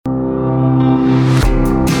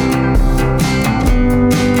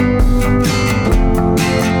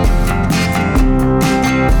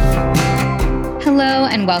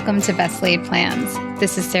welcome to Best Laid Plans.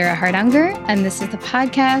 This is Sarah Hardanger, and this is the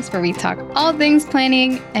podcast where we talk all things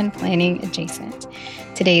planning and planning adjacent.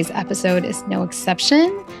 Today's episode is no exception,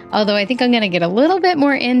 although I think I'm going to get a little bit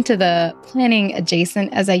more into the planning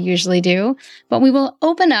adjacent as I usually do, but we will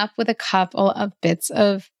open up with a couple of bits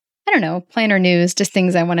of, planner news, just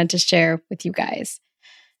things I wanted to share with you guys.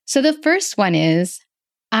 So the first one is,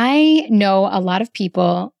 I know a lot of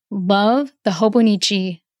people love the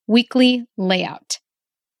Hobonichi weekly layout,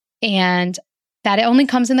 and that it only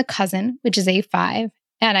comes in the cousin, which is A5,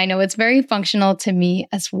 and I know it's very functional to me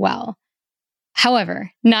as well.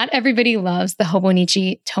 However, not everybody loves the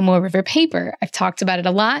Hobonichi Tomoe River paper. I've talked about it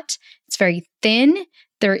a lot. It's very thin.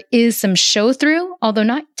 There is some show through, although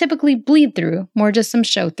not typically bleed through, more just some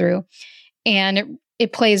show through. And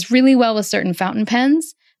it plays really well with certain fountain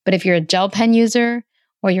pens, but if you're a gel pen user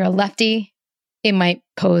or you're a lefty, it might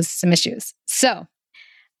pose some issues. So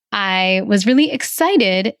I was really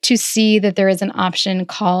excited to see that there is an option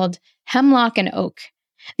called Hemlock and Oak.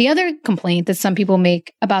 The other complaint that some people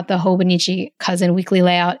make about the Hobonichi Cousin weekly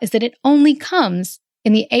layout is that it only comes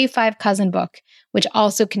in the A5 Cousin book, which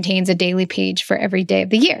also contains a daily page for every day of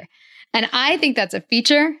the year. And I think that's a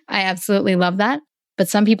feature. I absolutely love that. But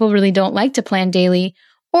some people really don't like to plan daily,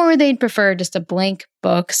 or they'd prefer just a blank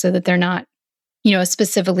book so that they're not,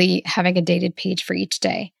 specifically having a dated page for each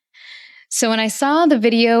day. So when I saw the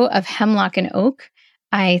video of Hemlock and Oak,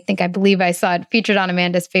 I believe I saw it featured on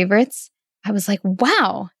Amanda's Favorites. I was like,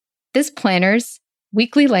 wow, this planner's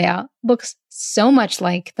weekly layout looks so much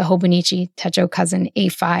like the Hobonichi Techo Cousin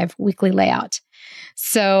A5 weekly layout.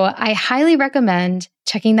 So I highly recommend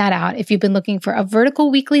checking that out if you've been looking for a vertical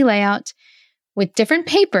weekly layout with different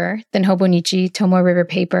paper than Hobonichi Tomoe River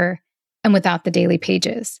paper and without the daily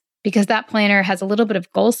pages, because that planner has a little bit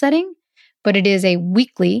of goal setting, but it is a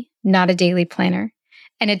weekly, not a daily planner.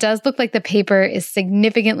 And it does look like the paper is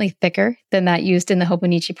significantly thicker than that used in the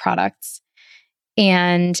Hobonichi products.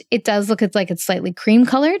 And it does look like it's slightly cream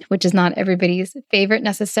colored, which is not everybody's favorite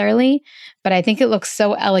necessarily, but I think it looks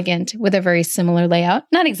so elegant with a very similar layout.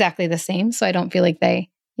 Not exactly the same, so I don't feel like they,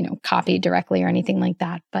 copied directly or anything like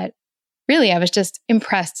that. But really, I was just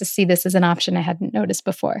impressed to see this as an option I hadn't noticed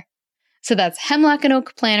before. So that's Hemlock and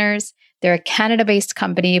Oak Planners. They're a Canada-based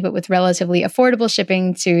company, but with relatively affordable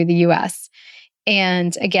shipping to the US.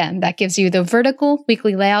 And again, that gives you the vertical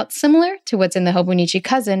weekly layout similar to what's in the Hobonichi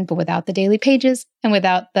Cousin, but without the daily pages and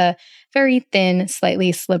without the very thin,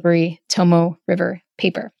 slightly slippery Tomoe River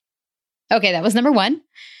paper. Okay, that was number one.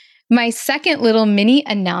 My second little mini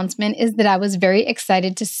announcement is that I was very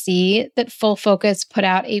excited to see that Full Focus put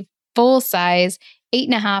out a full-size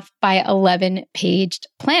 8.5 by 11 paged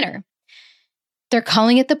planner. They're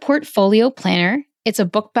calling it the Portfolio Planner. It's a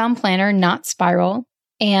book-bound planner, not spiral.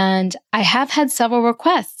 And I have had several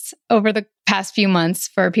requests over the past few months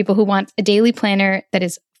for people who want a daily planner that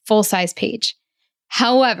is full-size page.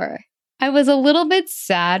 However, I was a little bit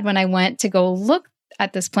sad when I went to go look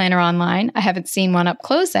at this planner online. I haven't seen one up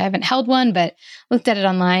close. I haven't held one, but looked at it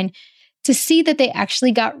online to see that they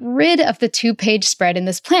actually got rid of the 2-page spread in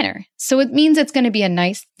this planner. So it means it's going to be a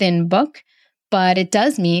nice thin book, but it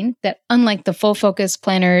does mean that unlike the Full Focus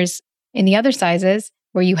planners in the other sizes,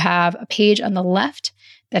 where you have a page on the left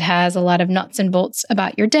that has a lot of nuts and bolts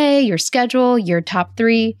about your day, your schedule, your top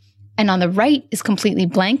 3, and on the right is completely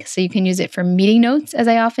blank, so you can use it for meeting notes, as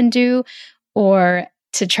I often do, or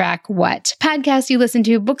to track what podcasts you listen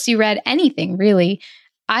to, books you read, anything really.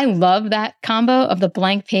 I love that combo of the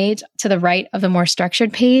blank page to the right of the more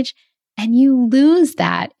structured page, and you lose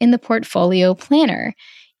that in the Portfolio Planner.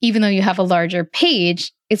 Even though you have a larger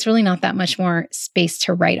page, it's really not that much more space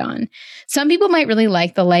to write on. Some people might really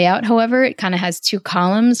like the layout. However, it kind of has 2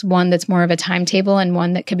 columns, one that's more of a timetable and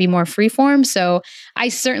one that could be more freeform. So I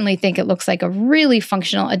certainly think it looks like a really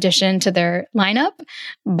functional addition to their lineup,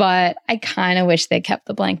 but I kind of wish they kept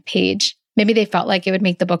the blank page. Maybe they felt like it would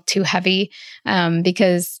make the book too heavy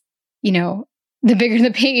because, the bigger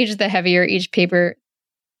the page, the heavier each paper,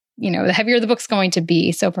 the heavier the book's going to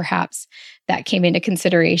be. So perhaps that came into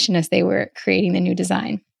consideration as they were creating the new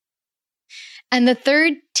design. And the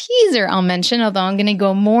third teaser I'll mention, although I'm going to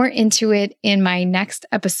go more into it in my next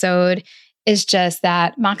episode, is just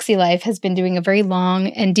that Moxie Life has been doing a very long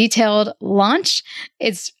and detailed launch.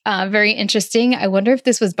 It's very interesting. I wonder if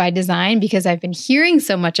this was by design because I've been hearing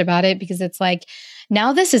so much about it, because it's like,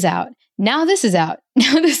 now this is out, now this is out,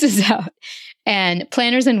 now this is out. And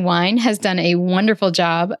Planners and Wine has done a wonderful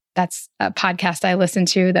job. That's a podcast I listen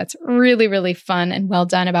to that's really, really fun and well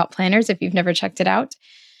done about planners if you've never checked it out.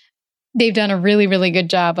 They've done a really, really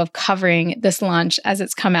good job of covering this launch as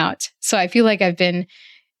it's come out. So I feel like I've been,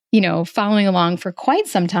 following along for quite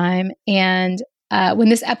some time. And when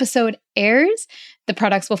this episode airs, the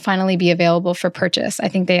products will finally be available for purchase. I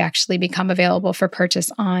think they actually become available for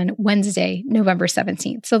purchase on Wednesday, November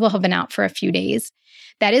 17th. So they'll have been out for a few days.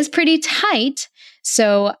 That is pretty tight.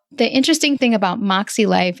 So the interesting thing about Moxie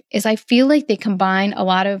Life is I feel like they combine a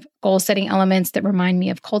lot of goal setting elements that remind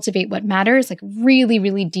me of Cultivate What Matters, like really,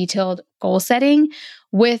 really detailed goal setting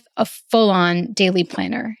with a full-on daily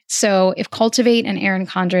planner. So if Cultivate and Erin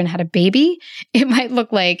Condren had a baby, it might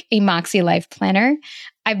look like a Moxie Life planner.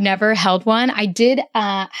 I've never held one. I did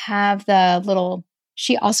have the little,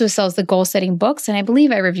 she also sells the goal setting books, and I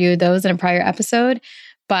believe I reviewed those in a prior episode.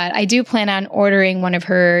 But I do plan on ordering one of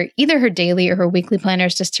her, either her daily or her weekly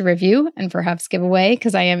planners just to review and perhaps give away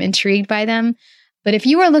because I am intrigued by them. But if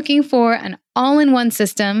you are looking for an all-in-one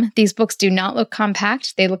system, these books do not look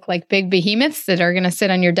compact. They look like big behemoths that are going to sit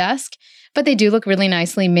on your desk, but they do look really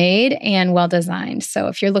nicely made and well-designed. So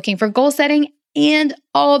if you're looking for goal setting and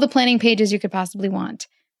all the planning pages you could possibly want,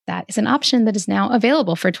 that is an option that is now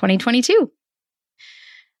available for 2022.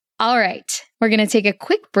 All right, we're going to take a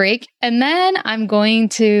quick break, and then I'm going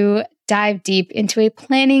to dive deep into a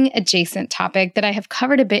planning adjacent topic that I have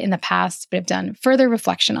covered a bit in the past, but have done further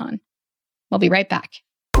reflection on. We'll be right back.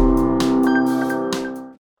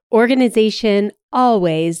 Organization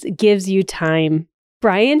always gives you time.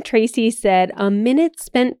 Brian Tracy said a minute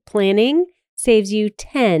spent planning saves you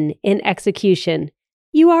 10 in execution.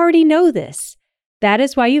 You already know this. That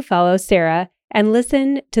is why you follow Sarah and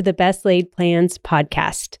listen to the Best Laid Plans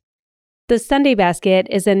podcast. The Sunday Basket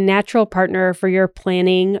is a natural partner for your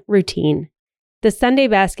planning routine. The Sunday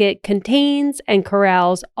Basket contains and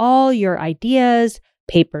corrals all your ideas,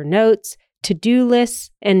 paper notes, to-do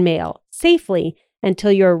lists, and mail safely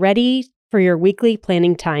until you're ready for your weekly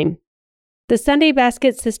planning time. The Sunday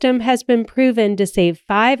Basket system has been proven to save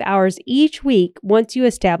 5 hours each week once you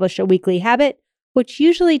establish a weekly habit, which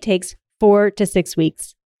usually takes 4 to 6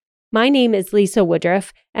 weeks. My name is Lisa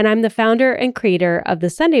Woodruff, and I'm the founder and creator of the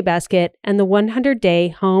Sunday Basket and the 100-Day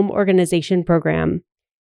Home Organization Program.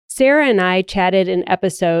 Sarah and I chatted in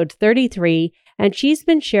episode 33, and she's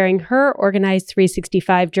been sharing her Organized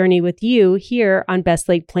 365 journey with you here on Best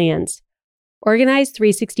Laid Plans. Organized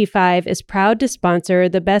 365 is proud to sponsor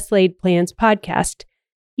the Best Laid Plans podcast.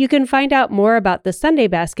 You can find out more about the Sunday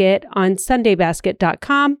Basket on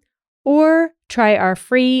sundaybasket.com or try our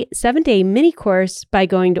free 7-day mini course by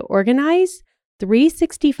going to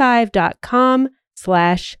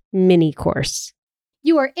organize365.com/mini course.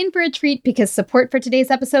 You are in for a treat because support for today's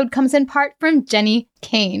episode comes in part from Jenni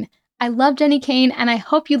Kayne. I love Jenni Kayne, and I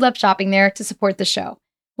hope you love shopping there to support the show.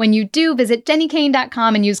 When you do, visit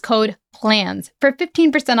jennikayne.com and use code PLANS for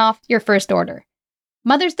 15% off your first order.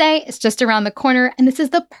 Mother's Day is just around the corner, and this is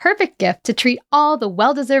the perfect gift to treat all the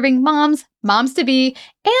well-deserving moms, moms-to-be,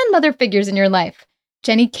 and mother figures in your life.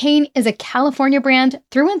 Jenni Kayne is a California brand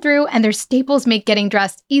through and through, and their staples make getting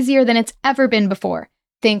dressed easier than it's ever been before.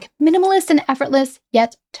 Think minimalist and effortless,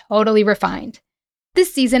 yet totally refined.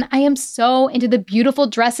 This season, I am so into the beautiful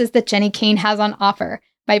dresses that Jenni Kayne has on offer.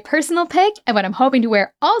 My personal pick, and what I'm hoping to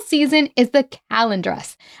wear all season, is the Callan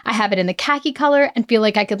dress. I have it in the khaki color and feel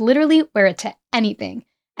like I could literally wear it to anything.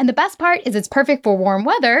 And the best part is it's perfect for warm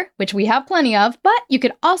weather, which we have plenty of, but you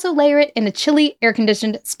could also layer it in a chilly,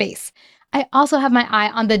 air-conditioned space. I also have my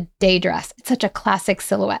eye on the day dress. It's such a classic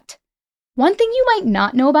silhouette. One thing you might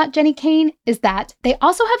not know about Jenni Kayne is that they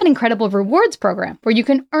also have an incredible rewards program where you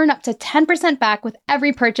can earn up to 10% back with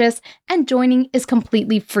every purchase, and joining is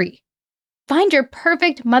completely free. Find your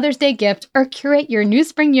perfect Mother's Day gift or curate your new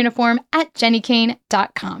spring uniform at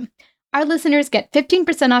jennikayne.com. Our listeners get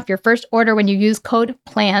 15% off your first order when you use code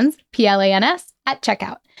PLANS, P-L-A-N-S, at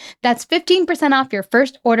checkout. That's 15% off your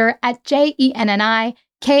first order at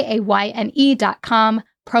jennikayne.com,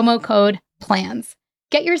 promo code PLANS.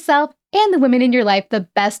 Get yourself and the women in your life the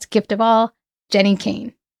best gift of all, Jenni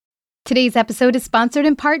Kayne. Today's episode is sponsored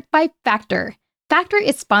in part by Factor. Factor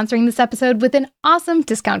is sponsoring this episode with an awesome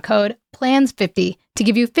discount code, PLANS50, to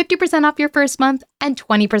give you 50% off your first month and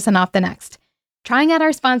 20% off the next. Trying out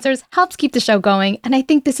our sponsors helps keep the show going, and I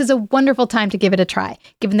think this is a wonderful time to give it a try,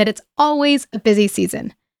 given that it's always a busy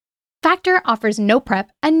season. Factor offers no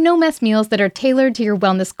prep and no mess meals that are tailored to your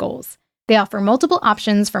wellness goals. They offer multiple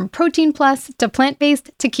options from Protein Plus to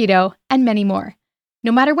plant-based to keto and many more.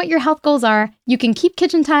 No matter what your health goals are, you can keep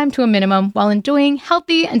kitchen time to a minimum while enjoying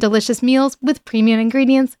healthy and delicious meals with premium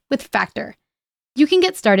ingredients with Factor. You can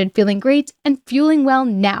get started feeling great and fueling well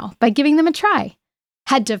now by giving them a try.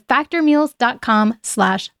 Head to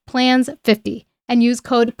factormeals.com/plans50 and use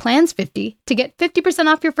code PLANS50 to get 50%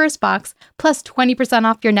 off your first box plus 20%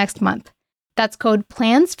 off your next month. That's code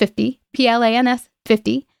PLANS50, P-L-A-N-S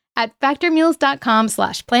 50, at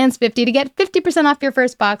factormeals.com/plans50 to get 50% off your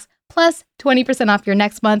first box plus 20% off your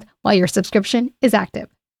next month while your subscription is active.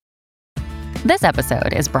 This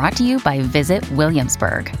episode is brought to you by Visit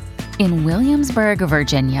Williamsburg. In Williamsburg,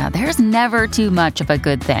 Virginia, there's never too much of a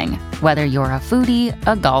good thing. Whether you're a foodie,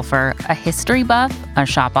 a golfer, a history buff, a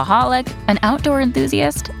shopaholic, an outdoor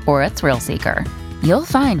enthusiast, or a thrill seeker, you'll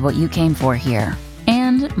find what you came for here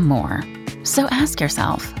and more. So ask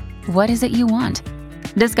yourself, what is it you want?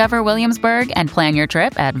 Discover Williamsburg and plan your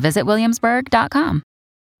trip at visitwilliamsburg.com.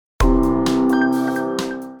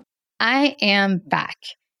 I am back,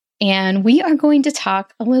 and we are going to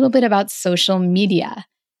talk a little bit about social media.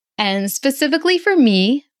 And specifically for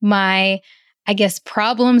me, my,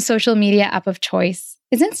 problem social media app of choice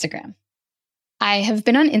is Instagram. I have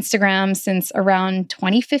been on Instagram since around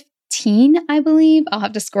 2015, I believe. I'll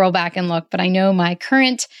have to scroll back and look, but I know my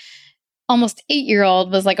current almost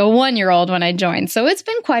 8-year-old was like a 1-year-old when I joined. So it's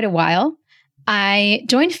been quite a while. I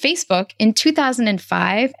joined Facebook in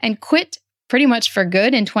 2005 and quit pretty much for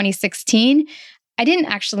good in 2016. I didn't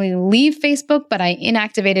actually leave Facebook, but I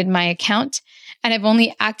inactivated my account. And I've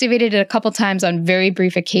only activated it a couple times on very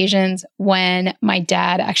brief occasions when my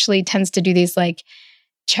dad actually tends to do these like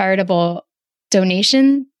charitable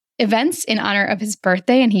donation events in honor of his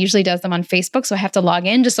birthday. And he usually does them on Facebook. So I have to log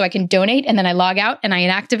in just so I can donate. And then I log out and I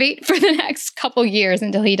inactivate for the next couple years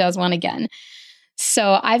until he does one again.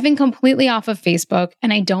 So I've been completely off of Facebook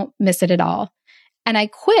and I don't miss it at all. And I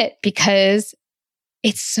quit because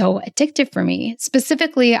it's so addictive for me.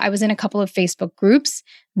 Specifically, I was in a couple of Facebook groups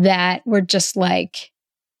that were just like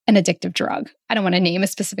an addictive drug. I don't want to name a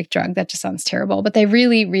specific drug. That just sounds terrible. But they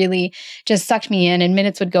really, really just sucked me in and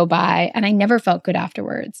minutes would go by and I never felt good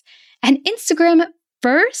afterwards. And Instagram at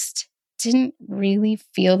first didn't really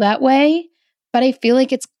feel that way, but I feel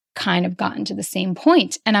like it's kind of gotten to the same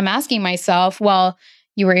point. And I'm asking myself, well,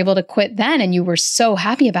 you were able to quit then and you were so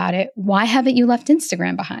happy about it. Why haven't you left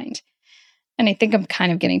Instagram behind? And I think I'm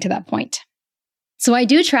kind of getting to that point. So I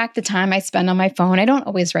do track the time I spend on my phone. I don't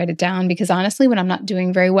always write it down because honestly, when I'm not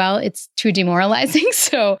doing very well, it's too demoralizing.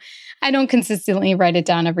 So I don't consistently write it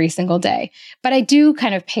down every single day. But I do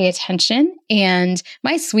kind of pay attention. And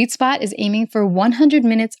my sweet spot is aiming for 100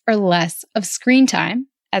 minutes or less of screen time.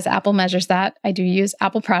 As Apple measures that, I do use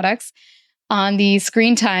Apple products on the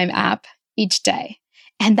screen time app each day.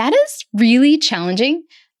 And that is really challenging.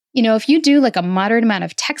 You know, if you do like a moderate amount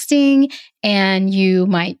of texting and you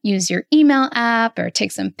might use your email app or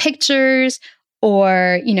take some pictures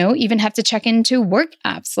or, even have to check into work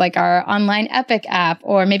apps like our online Epic app,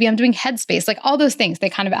 or maybe I'm doing Headspace, like all those things, they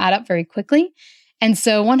kind of add up very quickly. And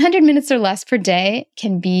so 100 minutes or less per day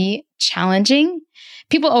can be challenging.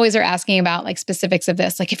 People always are asking about like specifics of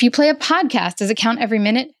this. Like if you play a podcast, does it count every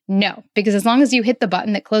minute? No, because as long as you hit the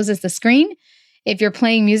button that closes the screen, if you're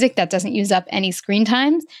playing music, that doesn't use up any screen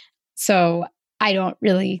times. So I don't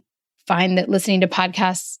really find that listening to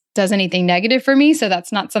podcasts does anything negative for me. So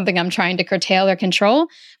that's not something I'm trying to curtail or control.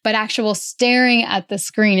 But actual staring at the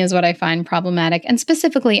screen is what I find problematic. And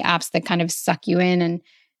specifically apps that kind of suck you in and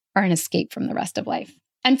are an escape from the rest of life.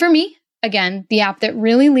 And for me, again, the app that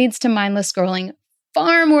really leads to mindless scrolling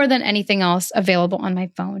far more than anything else available on my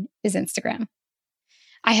phone is Instagram.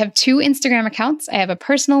 I have 2 Instagram accounts. I have a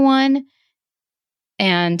personal one.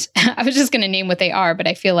 And I was just going to name what they are, but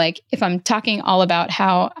I feel like if I'm talking all about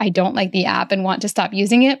how I don't like the app and want to stop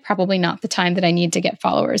using it, probably not the time that I need to get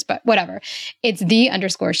followers, but whatever. It's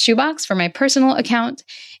 _shoebox for my personal account,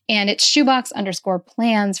 and it's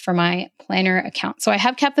shoebox_plans for my planner account. So I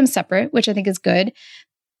have kept them separate, which I think is good.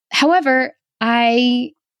 However,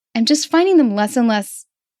 I am just finding them less and less,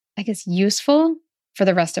 useful for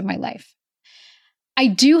the rest of my life. I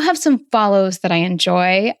do have some follows that I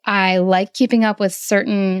enjoy. I like keeping up with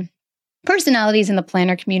certain personalities in the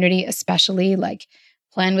planner community, especially like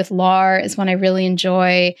Plan with Lar is one I really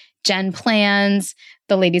enjoy. Jen Plans,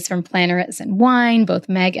 the ladies from Planners and Wine, both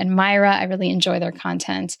Meg and Myra. I really enjoy their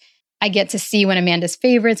content. I get to see when Amanda's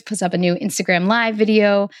Favorites puts up a new Instagram live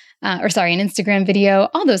video, an Instagram video,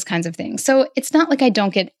 all those kinds of things. So it's not like I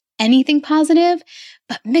don't get anything positive,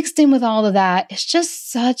 but mixed in with all of that, it's just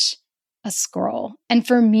such a scroll. And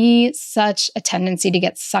for me, such a tendency to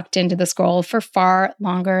get sucked into the scroll for far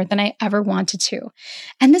longer than I ever wanted to.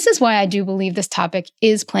 And this is why I do believe this topic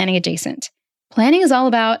is planning adjacent. Planning is all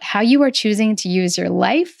about how you are choosing to use your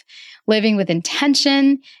life, living with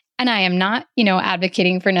intention. And I am not,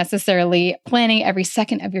 advocating for necessarily planning every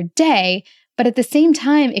second of your day. But at the same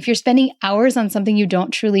time, if you're spending hours on something you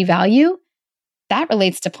don't truly value, that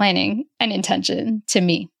relates to planning and intention to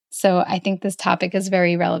me. So I think this topic is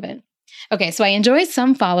very relevant. Okay, so I enjoy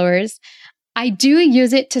some followers. I do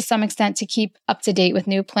use it to some extent to keep up to date with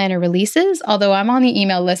new planner releases, although I'm on the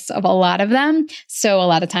email lists of a lot of them. So a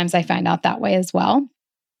lot of times I find out that way as well.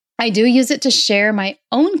 I do use it to share my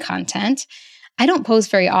own content. I don't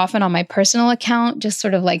post very often on my personal account, just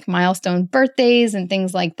sort of like milestone birthdays and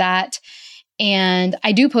things like that. And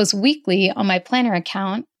I do post weekly on my planner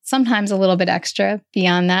account, sometimes a little bit extra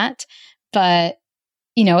beyond that. But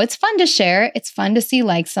it's fun to share. It's fun to see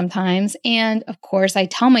likes sometimes. And of course, I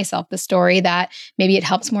tell myself the story that maybe it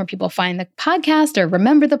helps more people find the podcast or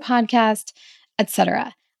remember the podcast,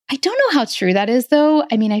 etc. I don't know how true that is, though.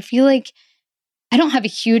 I mean, I feel like I don't have a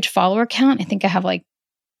huge follower count. I think I have like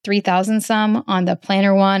 3,000 some on the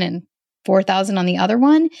planner one and 4,000 on the other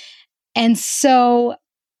one. And so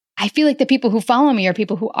I feel like the people who follow me are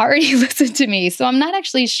people who already listen to me. So I'm not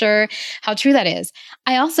actually sure how true that is.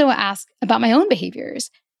 I also ask about my own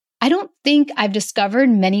behaviors. I don't think I've discovered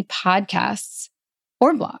many podcasts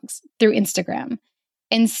or blogs through Instagram.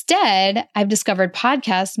 Instead, I've discovered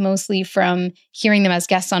podcasts mostly from hearing them as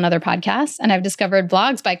guests on other podcasts. And I've discovered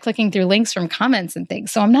blogs by clicking through links from comments and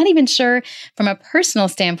things. So I'm not even sure from a personal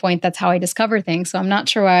standpoint, that's how I discover things. So I'm not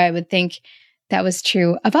sure why I would think that was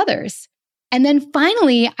true of others. And then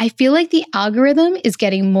finally, I feel like the algorithm is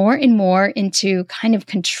getting more and more into kind of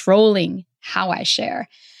controlling how I share.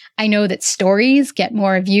 I know that stories get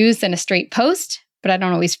more views than a straight post, but I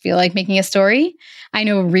don't always feel like making a story. I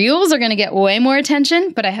know reels are going to get way more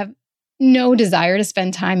attention, but I have no desire to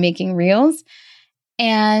spend time making reels.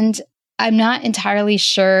 And I'm not entirely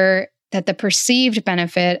sure that the perceived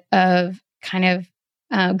benefit of kind of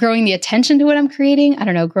growing the attention to what I'm creating,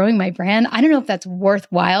 growing my brand, I don't know if that's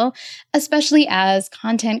worthwhile, especially as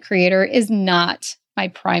content creator is not my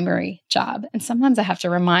primary job. And sometimes I have to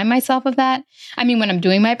remind myself of that. I mean, when I'm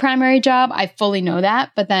doing my primary job, I fully know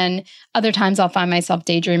that. But then other times I'll find myself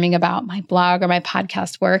daydreaming about my blog or my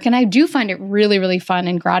podcast work. And I do find it really, really fun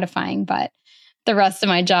and gratifying. But the rest of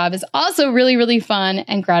my job is also really, really fun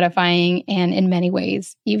and gratifying. And in many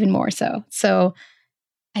ways, even more so. So,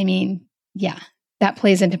 I mean, yeah, that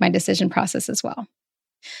plays into my decision process as well.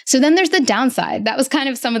 So then there's the downside. That was kind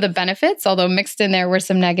of some of the benefits, although mixed in there were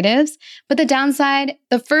some negatives. But the downside,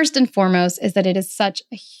 the first and foremost, is that it is such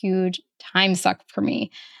a huge time suck for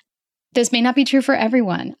me. This may not be true for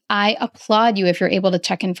everyone. I applaud you if you're able to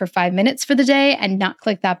check in for 5 minutes for the day and not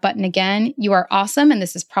click that button again. You are awesome, and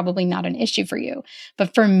this is probably not an issue for you.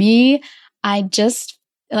 But for me, I just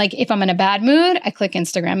if I'm in a bad mood, I click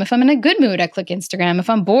Instagram. If I'm in a good mood, I click Instagram. If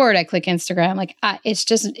I'm bored, I click Instagram.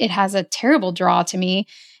 It has a terrible draw to me.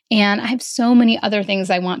 And I have so many other things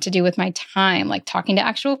I want to do with my time, like talking to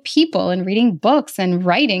actual people and reading books and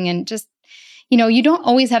writing and just, you don't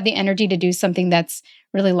always have the energy to do something that's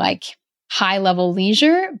really like high level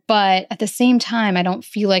leisure. But at the same time, I don't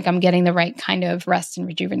feel like I'm getting the right kind of rest and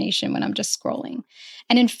rejuvenation when I'm just scrolling.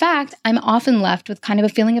 And in fact, I'm often left with kind of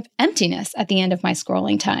a feeling of emptiness at the end of my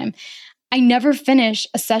scrolling time. I never finish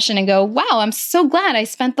a session and go, wow, I'm so glad I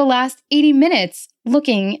spent the last 80 minutes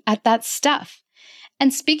looking at that stuff.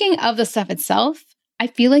 And speaking of the stuff itself, I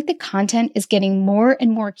feel like the content is getting more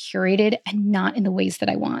and more curated and not in the ways that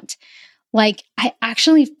I want. I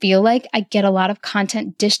actually feel like I get a lot of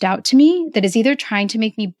content dished out to me that is either trying to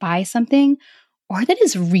make me buy something or that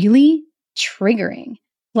is really triggering.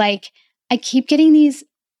 I keep getting these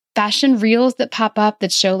fashion reels that pop up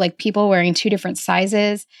that show people wearing 2 different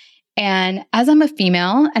sizes. And as I'm a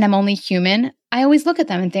female and I'm only human, I always look at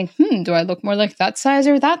them and think, do I look more like that size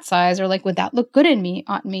or that size? Or would that look good on me?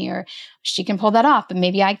 Or she can pull that off, but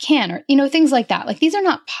maybe I can, or, things like that. These are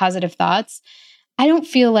not positive thoughts. I don't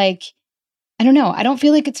feel like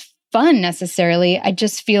it's fun necessarily. I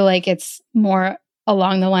just feel like it's more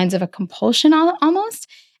along the lines of a compulsion almost.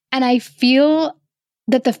 And I feel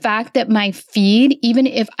that the fact that my feed, even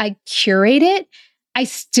if I curate it, I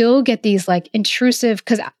still get these intrusive,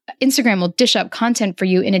 because Instagram will dish up content for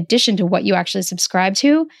you in addition to what you actually subscribe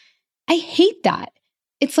to. I hate that.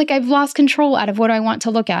 It's I've lost control out of what I want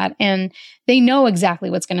to look at. And they know exactly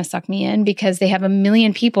what's going to suck me in because they have a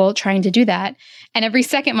million people trying to do that. And every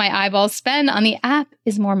second my eyeballs spend on the app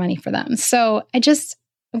is more money for them. So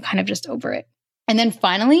I'm kind of just over it. And then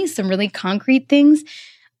finally, some really concrete things.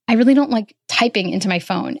 I really don't like typing into my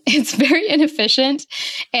phone. It's very inefficient.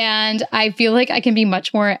 And I feel like I can be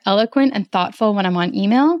much more eloquent and thoughtful when I'm on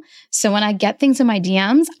email. So when I get things in my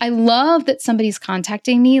DMs, I love that somebody's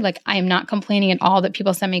contacting me. I am not complaining at all that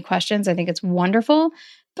people send me questions. I think it's wonderful.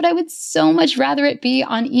 But I would so much rather it be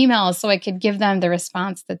on email so I could give them the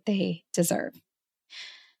response that they deserve.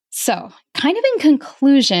 So kind of in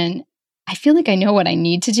conclusion, I feel like I know what I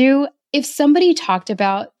need to do. If somebody talked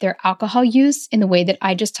about their alcohol use in the way that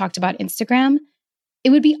I just talked about Instagram, it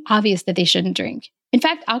would be obvious that they shouldn't drink. In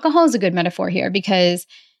fact, alcohol is a good metaphor here because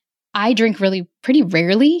I drink pretty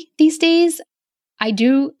rarely these days. I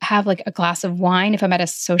do have like a glass of wine if I'm at a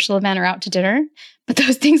social event or out to dinner, but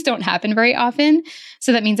those things don't happen very often.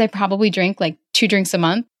 So that means I probably drink like 2 drinks a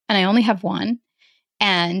month and I only have 1.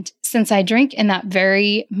 And since I drink in that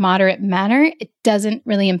very moderate manner, it doesn't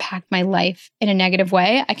really impact my life in a negative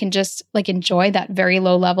way. I can just like enjoy that very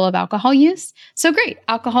low level of alcohol use. So great,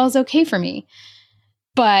 alcohol is okay for me.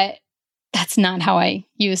 But that's not how I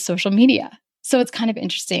use social media. So it's kind of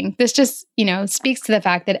interesting. This just, speaks to the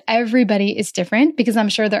fact that everybody is different, because I'm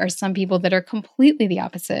sure there are some people that are completely the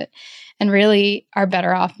opposite and really are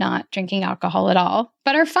better off not drinking alcohol at all,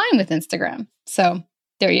 but are fine with Instagram. So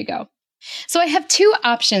there you go. So I have 2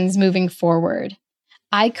 options moving forward.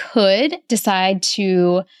 I could decide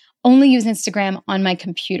to only use Instagram on my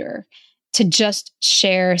computer to just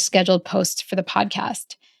share scheduled posts for the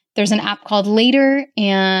podcast. There's an app called Later,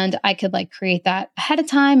 and I could like create that ahead of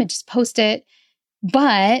time and just post it.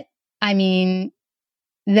 But I mean,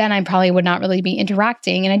 then I probably would not really be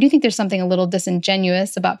interacting. And I do think there's something a little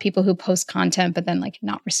disingenuous about people who post content, but then like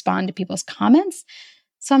not respond to people's comments.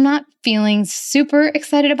 So I'm not feeling super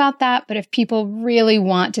excited about that. But if people really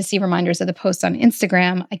want to see reminders of the posts on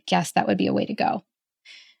Instagram, I guess that would be a way to go.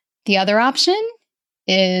 The other option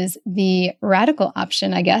is the radical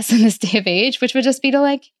option, I guess, in this day of age, which would just be to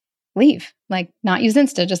like leave, like not use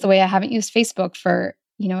Insta, just the way I haven't used Facebook for,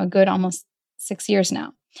 a good almost 6 years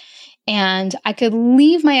now. And I could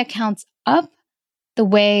leave my accounts up the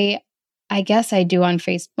way I guess I do on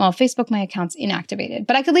Facebook. Well, Facebook, my account's inactivated,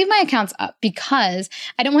 but I could leave my accounts up because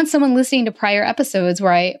I don't want someone listening to prior episodes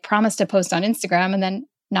where I promised to post on Instagram and then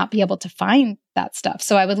not be able to find that stuff.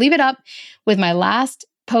 So I would leave it up with my last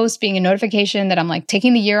post being a notification that I'm like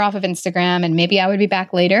taking the year off of Instagram and maybe I would be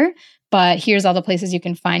back later, but here's all the places you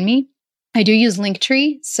can find me. I do use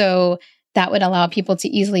Linktree, so that would allow people to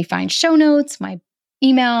easily find show notes, my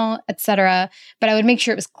email, etc. But I would make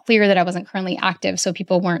sure it was clear that I wasn't currently active so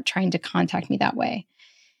people weren't trying to contact me that way.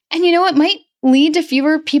 And it might lead to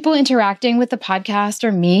fewer people interacting with the podcast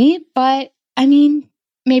or me, but I mean,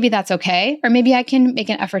 maybe that's okay. Or maybe I can make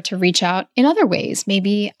an effort to reach out in other ways.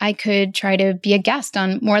 Maybe I could try to be a guest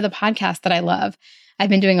on more of the podcasts that I love. I've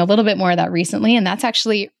been doing a little bit more of that recently, and that's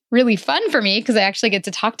actually really fun for me because I actually get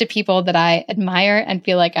to talk to people that I admire and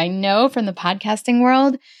feel like I know from the podcasting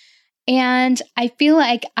world. And I feel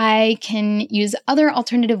like I can use other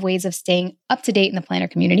alternative ways of staying up to date in the planner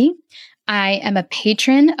community. I am a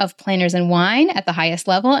patron of Planners and Wine at the highest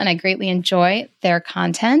level, and I greatly enjoy their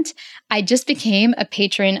content. I just became a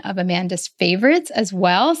patron of Amanda's Favorites as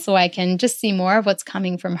well, so I can just see more of what's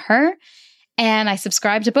coming from her. And I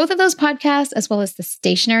subscribe to both of those podcasts, as well as the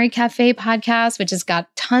Stationery Cafe podcast, which has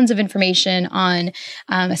got tons of information on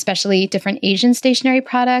especially different Asian stationery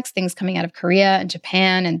products, things coming out of Korea and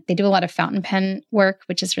Japan. And they do a lot of fountain pen work,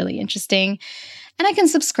 which is really interesting. And I can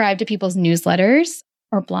subscribe to people's newsletters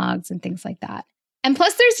or blogs and things like that. And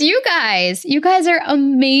plus, there's you guys. You guys are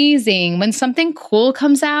amazing. When something cool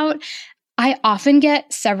comes out, I often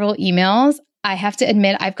get several emails. I have to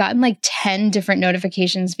admit, I've gotten like 10 different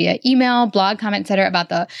notifications via email, blog, comment, etc. about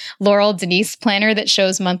the Laurel Denise planner that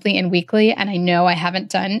shows monthly and weekly. And I know I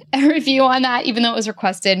haven't done a review on that, even though it was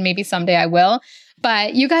requested. Maybe someday I will.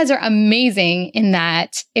 But you guys are amazing in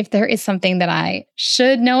that if there is something that I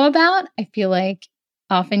should know about, I feel like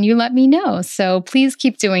often you let me know. So please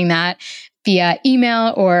keep doing that via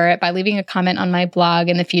email or by leaving a comment on my blog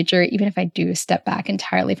in the future, even if I do step back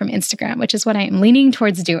entirely from Instagram, which is what I am leaning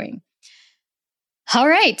towards doing. All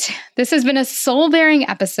right, this has been a soul-bearing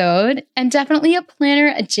episode and definitely a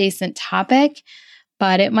planner-adjacent topic,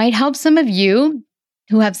 but it might help some of you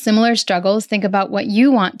who have similar struggles think about what you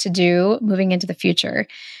want to do moving into the future.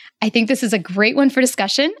 I think this is a great one for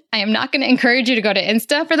discussion. I am not going to encourage you to go to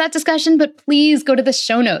Insta for that discussion, but please go to the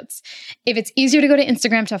show notes. If it's easier to go to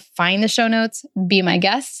Instagram to find the show notes, be my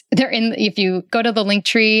guest. If you go to the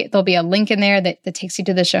Linktree, there'll be a link in there that takes you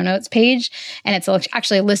to the show notes page. And it's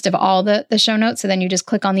actually a list of all the show notes. So then you just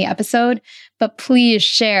click on the episode. But please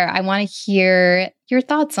share. I want to hear your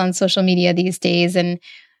thoughts on social media these days. And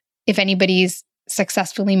if anybody's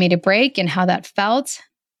successfully made a break and how that felt,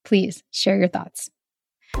 please share your thoughts.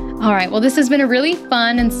 All right. Well, this has been a really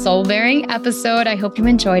fun and soul-bearing episode. I hope you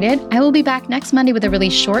enjoyed it. I will be back next Monday with a really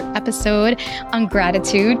short episode on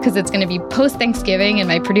gratitude because it's going to be post-Thanksgiving and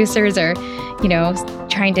my producers are,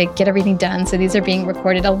 trying to get everything done. So these are being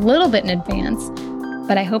recorded a little bit in advance,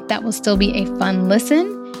 but I hope that will still be a fun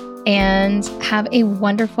listen and have a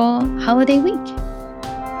wonderful holiday week.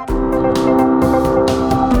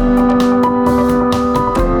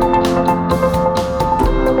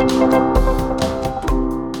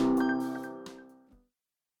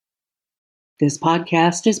 This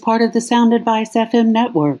podcast is part of the Sound Advice FM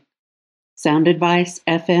network. Sound Advice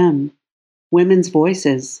FM. Women's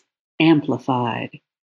voices amplified.